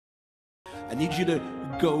I need you to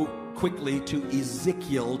go quickly to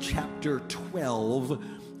Ezekiel chapter 12,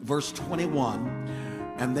 verse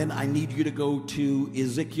 21. And then I need you to go to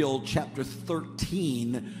Ezekiel chapter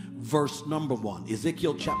 13, verse number 1.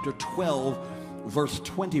 Ezekiel chapter 12, verse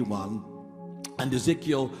 21. And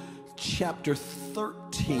Ezekiel chapter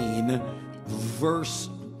 13, verse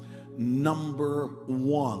number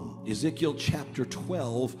 1. Ezekiel chapter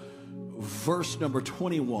 12, verse number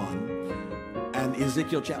 21. And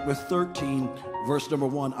Ezekiel chapter 13, verse number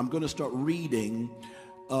 1. I'm going to start reading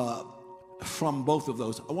from both of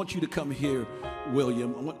those. I want you to come here,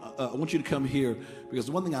 William. I want you to come here, because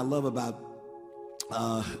one thing I love about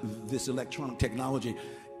this electronic technology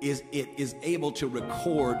is it is able to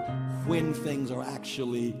record when things are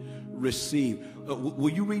actually received. Will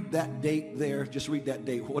you read that date there? Just read that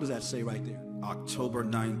date. What does that say right there? October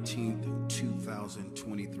 19th,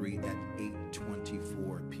 2023 at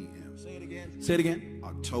 8:24 p.m. Say it again. Say it again.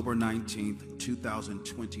 October 19th,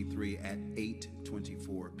 2023 at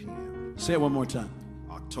 8:24 p.m. Say it one more time.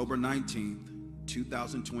 October 19th,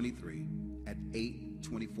 2023 at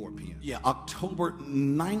 8:24 p.m. Yeah, October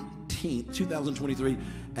 19th, 2023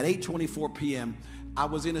 at 8:24 p.m. I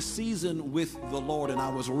was in a season with the Lord and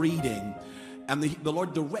I was reading, and the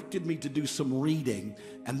Lord directed me to do some reading,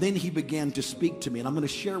 and then he began to speak to me, and I'm going to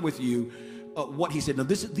share with you what he said. Now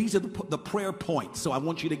these are the prayer points, so I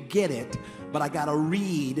want you to get it, but I got to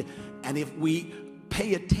read, and if we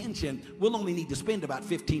pay attention, we'll only need to spend about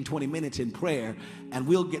 15-20 minutes in prayer, and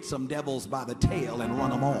we'll get some devils by the tail and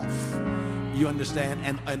run them off. You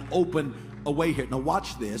understand? And open a way here. Now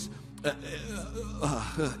watch this.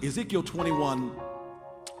 Ezekiel 12,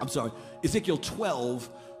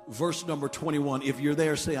 verse number 21. If you're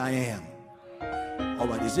there, say I am. All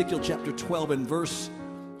right, Ezekiel chapter 12 and verse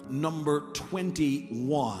number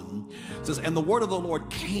 21 says, and the word of the Lord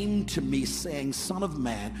came to me, saying, Son of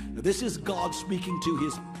man. Now this is God speaking to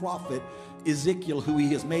his prophet Ezekiel, who he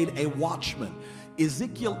has made a watchman.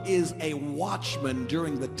 Ezekiel is a watchman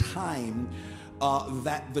during the time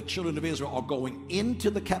that the children of Israel are going into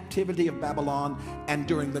the captivity of Babylon, and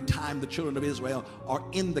during the time the children of Israel are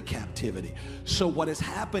in the captivity. So what has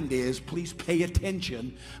happened is, please pay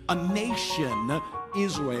attention, a nation,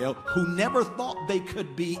 Israel, who never thought they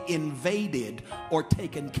could be invaded or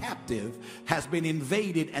taken captive, has been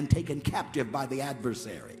invaded and taken captive by the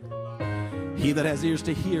adversary. He that has ears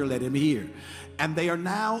to hear, let him hear. And they are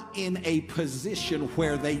now in a position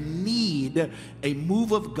where they need a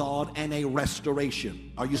move of God and a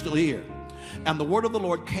restoration. Are you still here? And the word of the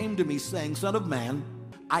Lord came to me, saying, Son of man,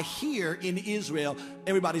 I hear in Israel,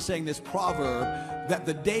 everybody saying this proverb, that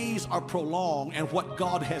the days are prolonged and what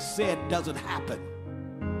God has said doesn't happen.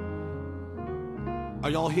 Are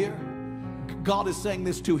y'all here? God is saying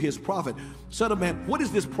this to his prophet. Son of man, what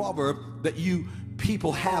is this proverb that you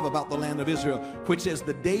people have about the land of Israel, which says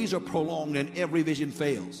the days are prolonged and every vision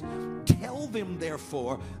fails? Tell them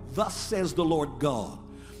therefore, thus says the Lord God,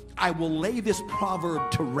 I will lay this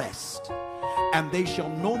proverb to rest, and they shall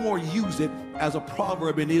no more use it as a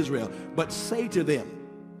proverb in Israel, but say to them,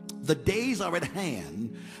 the days are at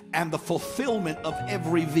hand and the fulfillment of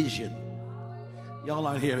every vision. Y'all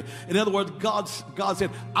aren't here. In other words, God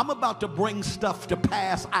said, I'm about to bring stuff to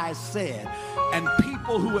pass I said. And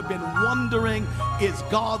people who have been wondering, is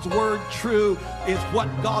God's word true? Is what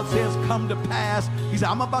God says come to pass? He said,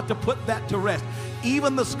 I'm about to put that to rest.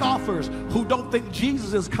 Even the scoffers who don't think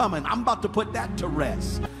Jesus is coming, I'm about to put that to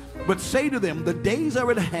rest. But say to them, the days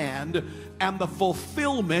are at hand and the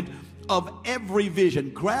fulfillment of every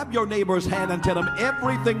vision. Grab your neighbor's hand and tell them,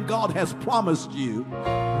 everything God has promised you,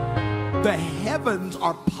 the heavens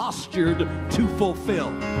are postured to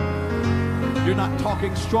fulfill. You're not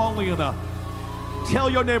talking strongly enough. Tell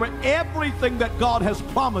your neighbor, everything that God has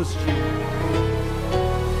promised you,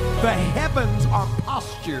 the heavens are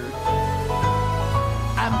postured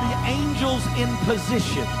and the angels in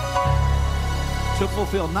position to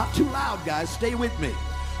fulfill. Not too loud, guys. Stay with me.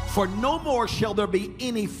 For no more shall there be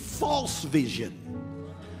any false vision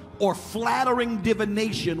or flattering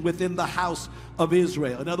divination within the house of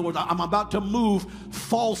Israel. In other words, I'm about to move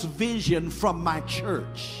false vision from my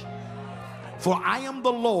church. For I am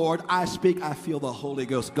the Lord, I speak. I feel the Holy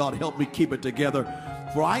Ghost. God, help me keep it together.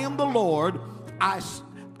 For I am the Lord, I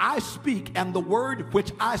speak, and the word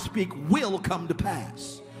which I speak will come to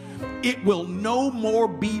pass. It will no more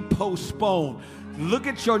be postponed. Look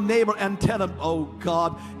at your neighbor and tell him, oh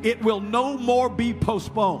God, it will no more be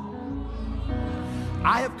postponed.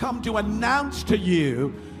 I have come to announce to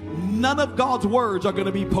you, none of God's words are going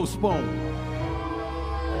to be postponed.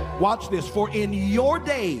 Watch this. For in your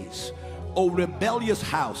days, O rebellious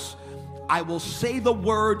house, I will say the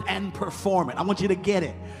word and perform it. I want you to get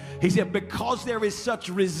it. He said, because there is such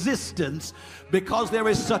resistance, because there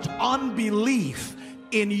is such unbelief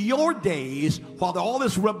in your days, while all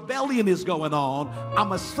this rebellion is going on, I'm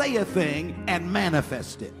going to say a thing and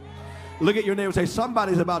manifest it. Look at your neighbor and say,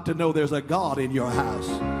 somebody's about to know there's a God in your house.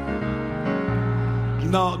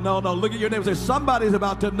 No. Look at your neighbor and say, somebody's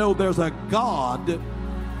about to know there's a God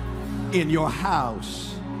in your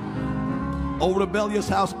house. O rebellious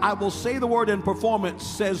house, I will say the word and perform it,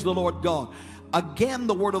 says the Lord God. Again,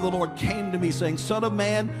 the word of the Lord came to me, saying, Son of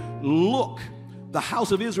man, look. The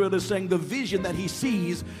house of Israel is saying the vision that he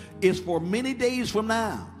sees is for many days from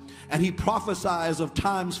now. And he prophesies of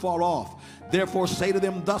times far off. Therefore say to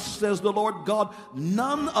them, thus says the Lord God,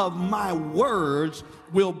 none of my words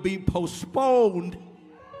will be postponed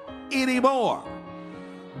anymore.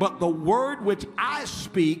 But the word which I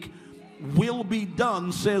speak will be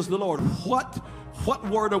done, says the Lord. What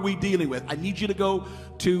word are we dealing with? I need you to go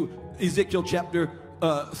to Ezekiel chapter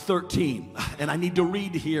 13. And I need to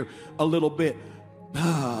read here a little bit.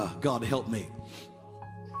 God help me.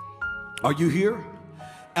 Are you here?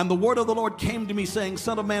 And the word of the Lord came to me, saying,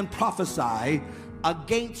 Son of man, prophesy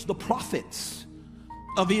against the prophets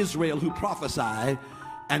of Israel who prophesy,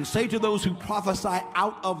 and say to those who prophesy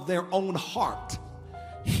out of their own heart,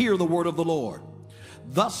 hear the word of the Lord.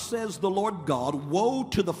 Thus says the Lord God, woe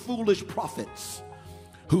to the foolish prophets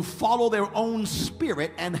who follow their own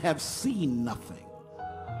spirit and have seen nothing.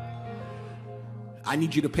 I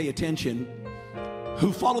need you to pay attention.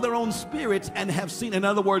 Who follow their own spirits and have seen. In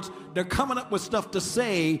other words, they're coming up with stuff to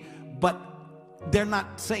say, but they're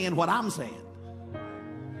not saying what I'm saying.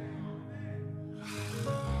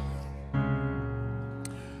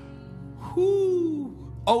 Whoo.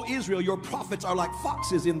 O Israel, your prophets are like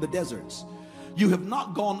foxes in the deserts. You have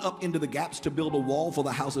not gone up into the gaps to build a wall for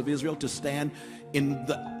the house of Israel to stand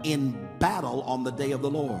in battle on the day of the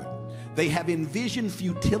Lord. They have envisioned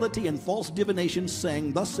futility and false divination,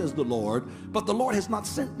 saying, thus says the Lord, but the Lord has not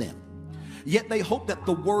sent them. Yet they hope that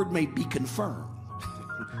the word may be confirmed.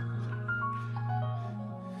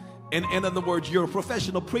 In other words, you're a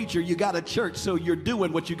professional preacher, you got a church, so you're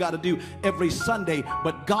doing what you got to do every Sunday,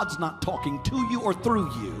 but God's not talking to you or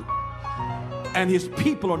through you. And his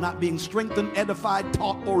people are not being strengthened, edified,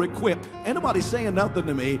 taught, or equipped. Ain't nobody saying nothing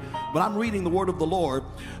to me, but I'm reading the word of the Lord.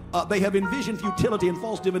 They have envisioned futility and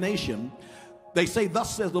false divination. They say,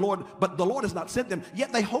 thus says the Lord, but the Lord has not sent them.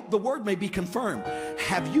 Yet they hope the word may be confirmed.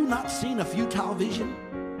 Have you not seen a futile vision?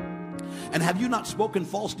 And have you not spoken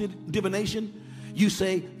false divination? You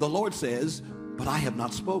say, the Lord says, but I have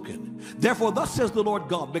not spoken. Therefore, thus says the Lord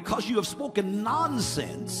God, because you have spoken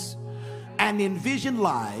nonsense and envisioned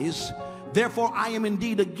lies, therefore I am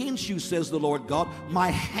indeed against you, says the Lord God. My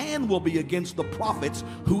hand will be against the prophets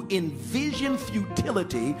who envision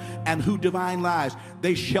futility and who divine lies.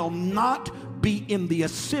 They shall not be in the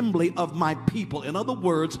assembly of my people. In other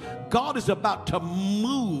words, God is about to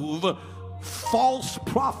move false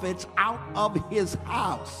prophets out of his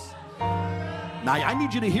house. Now I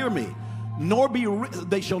need you to hear me.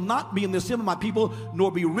 They shall not be in the assembly of my people,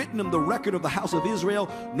 nor be written in the record of the house of Israel,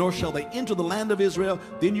 nor shall they enter the land of Israel.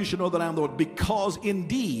 Then you shall know that I am the Lord. Because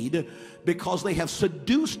they have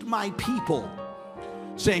seduced my people,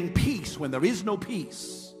 saying peace when there is no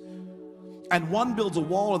peace. And one builds a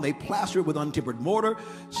wall and they plaster it with untempered mortar.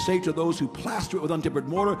 Say to those who plaster it with untempered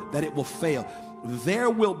mortar that it will fail. There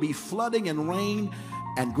will be flooding and rain,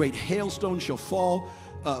 and great hailstones shall fall.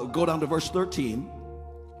 Go down to verse 13.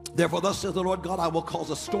 Therefore, thus says the Lord God, I will cause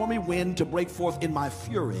a stormy wind to break forth in my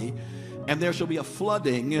fury, and there shall be a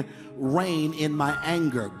flooding rain in my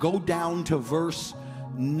anger. Go down to verse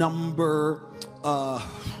number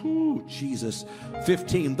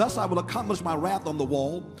 15. Thus I will accomplish my wrath on the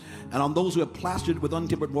wall, and on those who have plastered it with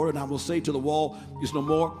untempered mortar, and I will say to the wall, is no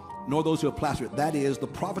more, nor those who have plastered it. That is, the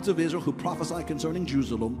prophets of Israel who prophesy concerning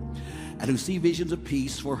Jerusalem, and who see visions of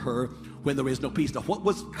peace for her when there is no peace. Now, what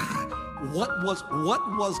was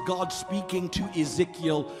God speaking to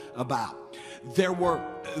Ezekiel about? There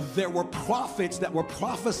were prophets that were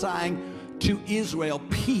prophesying to Israel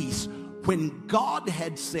peace when God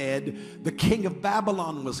had said the king of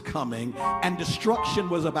Babylon was coming and destruction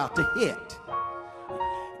was about to hit.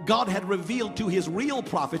 God had revealed to his real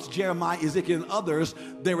prophets, Jeremiah, Ezekiel, and others,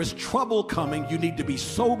 there is trouble coming. You need to be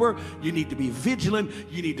sober. You need to be vigilant.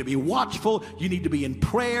 You need to be watchful. You need to be in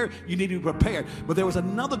prayer. You need to be prepared. But there was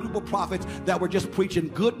another group of prophets that were just preaching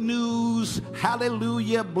good news,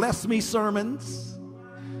 hallelujah, bless me sermons,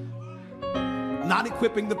 not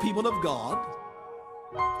equipping the people of God.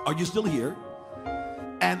 Are you still here?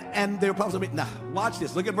 And they're prophesying. Now, watch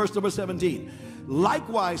this. Look at verse number 17.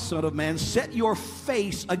 Likewise, son of man, set your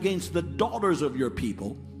face against the daughters of your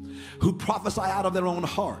people, who prophesy out of their own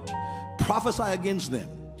heart. Prophesy against them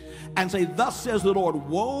and say, thus says the Lord,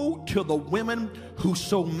 woe to the women who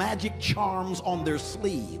sew magic charms on their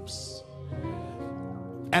sleeves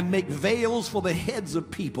and make veils for the heads of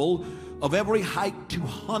people of every height to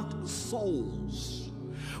hunt souls.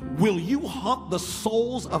 Will you hunt the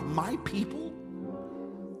souls of my people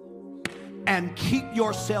and keep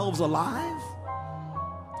yourselves alive?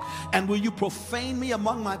 And will you profane me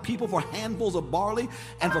among my people for handfuls of barley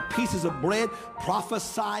and for pieces of bread,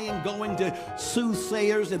 prophesying, going to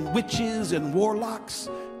soothsayers and witches and warlocks,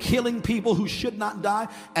 killing people who should not die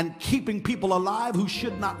and keeping people alive who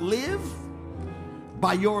should not live?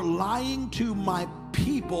 By your lying to my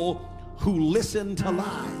people who listen to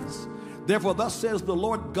lies. Therefore thus says the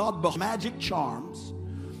Lord God, by magic charms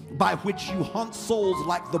by which you hunt souls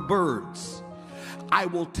like the birds, I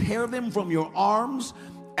will tear them from your arms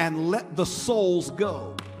and let the souls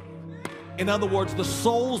go. In other words, the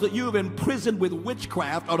souls that you have imprisoned with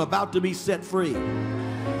witchcraft are about to be set free.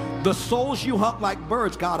 The souls you hunt like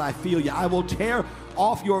birds, God, I feel you. I will tear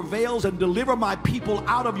off your veils and deliver my people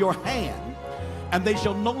out of your hand, and they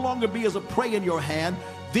shall no longer be as a prey in your hand.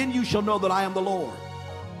 Then you shall know that I am the Lord.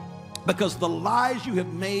 Because the lies you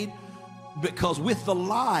have made, because with the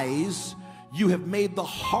lies you have made the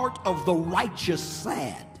heart of the righteous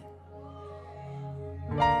sad,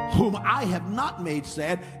 whom I have not made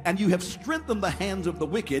sad, and you have strengthened the hands of the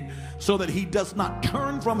wicked, so that he does not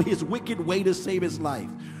turn from his wicked way to save his life.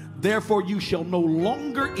 Therefore you shall no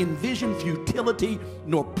longer envision futility,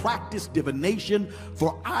 nor practice divination,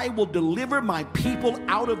 for I will deliver my people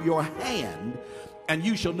out of your hand, and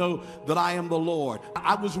you shall know that I am the Lord.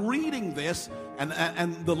 I was reading this,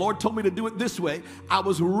 and the Lord told me to do it this way. I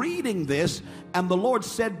was reading this, and the Lord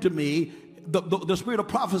said to me, the spirit of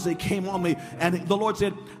prophecy came on me, and the Lord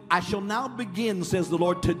said, I shall now begin, says the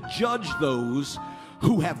Lord, to judge those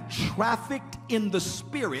who have trafficked in the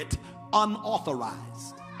spirit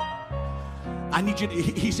unauthorized. I need you to,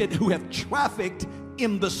 he said, who have trafficked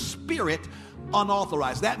in the spirit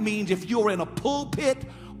unauthorized. That means if you're in a pulpit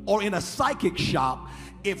or in a psychic shop,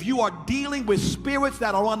 if you are dealing with spirits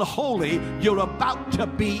that are unholy, you're about to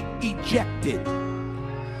be ejected.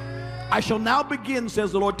 I shall now begin,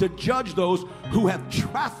 says the Lord, to judge those who have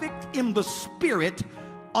trafficked in the spirit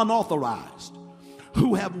unauthorized,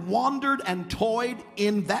 who have wandered and toyed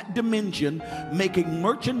in that dimension, making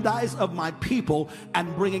merchandise of my people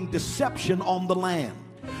and bringing deception on the land.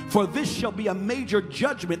 For this shall be a major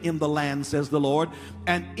judgment in the land, says the Lord,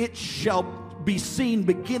 and it shall be seen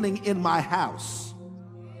beginning in my house.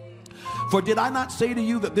 For did I not say to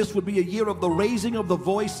you that this would be a year of the raising of the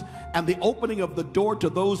voice and the opening of the door to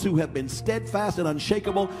those who have been steadfast and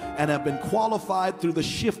unshakable and have been qualified through the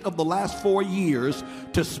shift of the last 4 years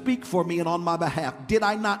to speak for me and on my behalf? Did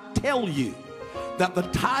I not tell you that the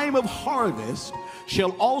time of harvest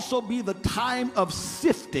shall also be the time of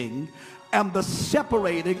sifting and the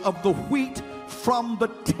separating of the wheat from the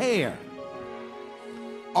tare?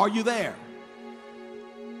 Are you there?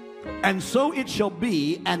 And so it shall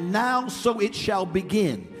be, and now so it shall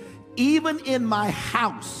begin. Even in my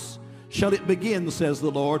house shall it begin, says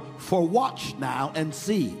the Lord. For watch now and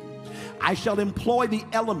see. I shall employ the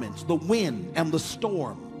elements, the wind and the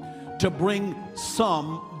storm, to bring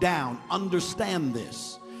some down. Understand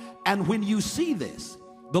this. And when you see this,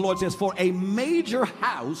 the Lord says, for a major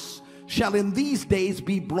house shall in these days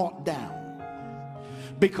be brought down,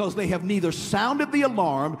 because they have neither sounded the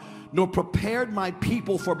alarm nor prepared my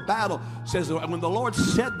people for battle, says the Lord. And when the Lord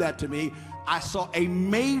said that to me, I saw a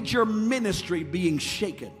major ministry being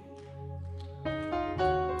shaken.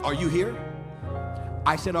 Are you here?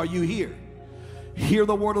 I said, are you here? Hear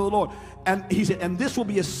the word of the Lord. And he said, and this will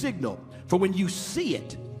be a signal, for when you see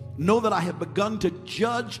it, know that I have begun to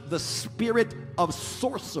judge the spirit of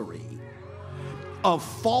sorcery, of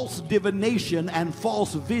false divination and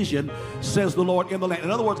false vision, says the Lord, in the land.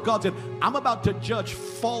 In other words, God said, I'm about to judge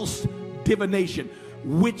false divination,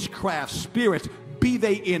 witchcraft spirits, be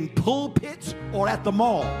they in pulpits or at the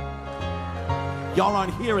mall. Y'all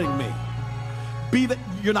aren't hearing me. Be that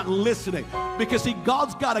you're not listening, because see,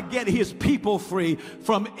 God's got to get his people free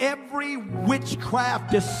from every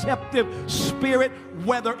witchcraft deceptive spirit,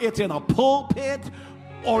 whether it's in a pulpit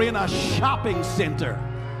or in a shopping center.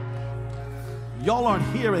 Y'all aren't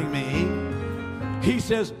hearing me. He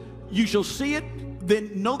says, you shall see it,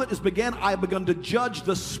 then know that it's began. I have begun to judge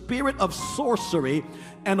the spirit of sorcery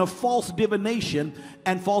and of false divination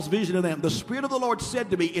and false vision in them. The Spirit of the Lord said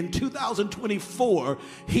to me, in 2024,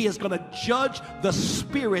 he is going to judge the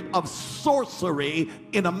spirit of sorcery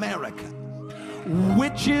in America.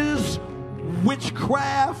 Witches,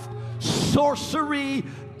 witchcraft, sorcery,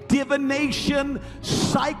 divination,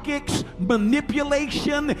 psychics,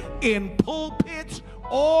 manipulation in pulpits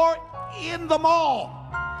or in the mall.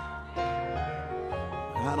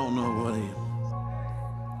 I don't know what he is.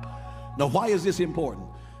 Now, why is this important?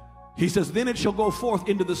 He says, then it shall go forth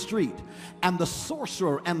into the street, and the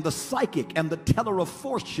sorcerer and the psychic and the teller of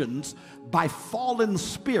fortunes by fallen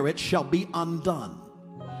spirits shall be undone.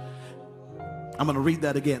 I'm going to read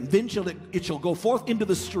that again. Then it shall go forth into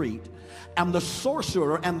the street, and the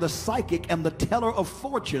sorcerer and the psychic and the teller of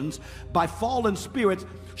fortunes by fallen spirits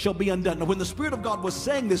shall be undone. Now, when the Spirit of God was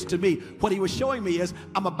saying this to me, what he was showing me is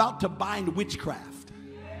I'm about to bind witchcraft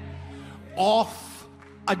off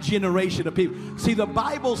a generation of people. See, the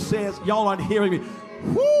Bible says, y'all aren't hearing me.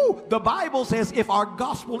 Whoo! The Bible says if our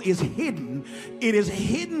gospel is hidden, it is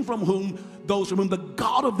hidden from those from whom the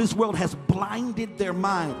God of this world has blinded their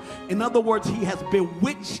mind. In other words, he has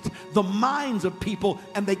bewitched the minds of people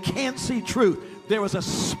and they can't see truth. There is a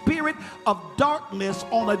spirit of darkness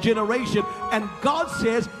on a generation, and God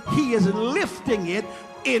says he is lifting it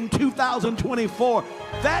in 2024.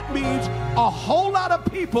 That means a whole lot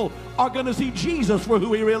of people are going to see Jesus for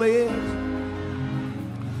who he really is.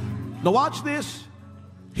 Now watch this.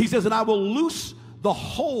 He says, and I will loose the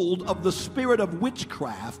hold of the spirit of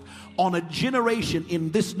witchcraft on a generation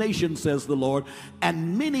in this nation, says the Lord,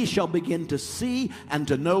 and many shall begin to see and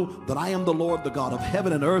to know that I am the Lord, the God of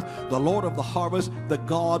heaven and earth, the Lord of the harvest, the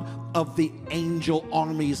God of the angel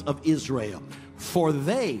armies of Israel. For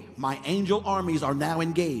they, my angel armies, are now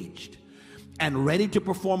engaged and ready to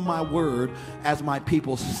perform my word as my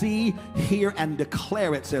people see, hear, and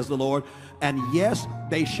declare it, says the Lord. And yes,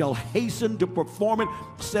 they shall hasten to perform it,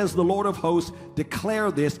 says the Lord of hosts.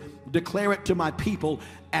 Declare this, declare it to my people,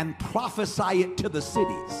 and prophesy it to the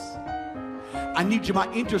cities. I need you,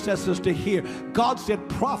 my intercessors, to hear. God said,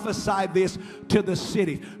 prophesy this to the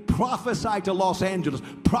cities. Prophesy to Los Angeles.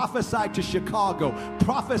 Prophesy to Chicago.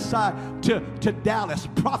 Prophesy to Dallas.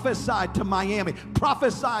 Prophesy to Miami.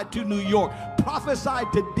 Prophesy to New York. Prophesy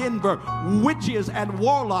to Denver. Witches and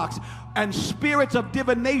warlocks and spirits of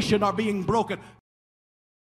divination are being broken.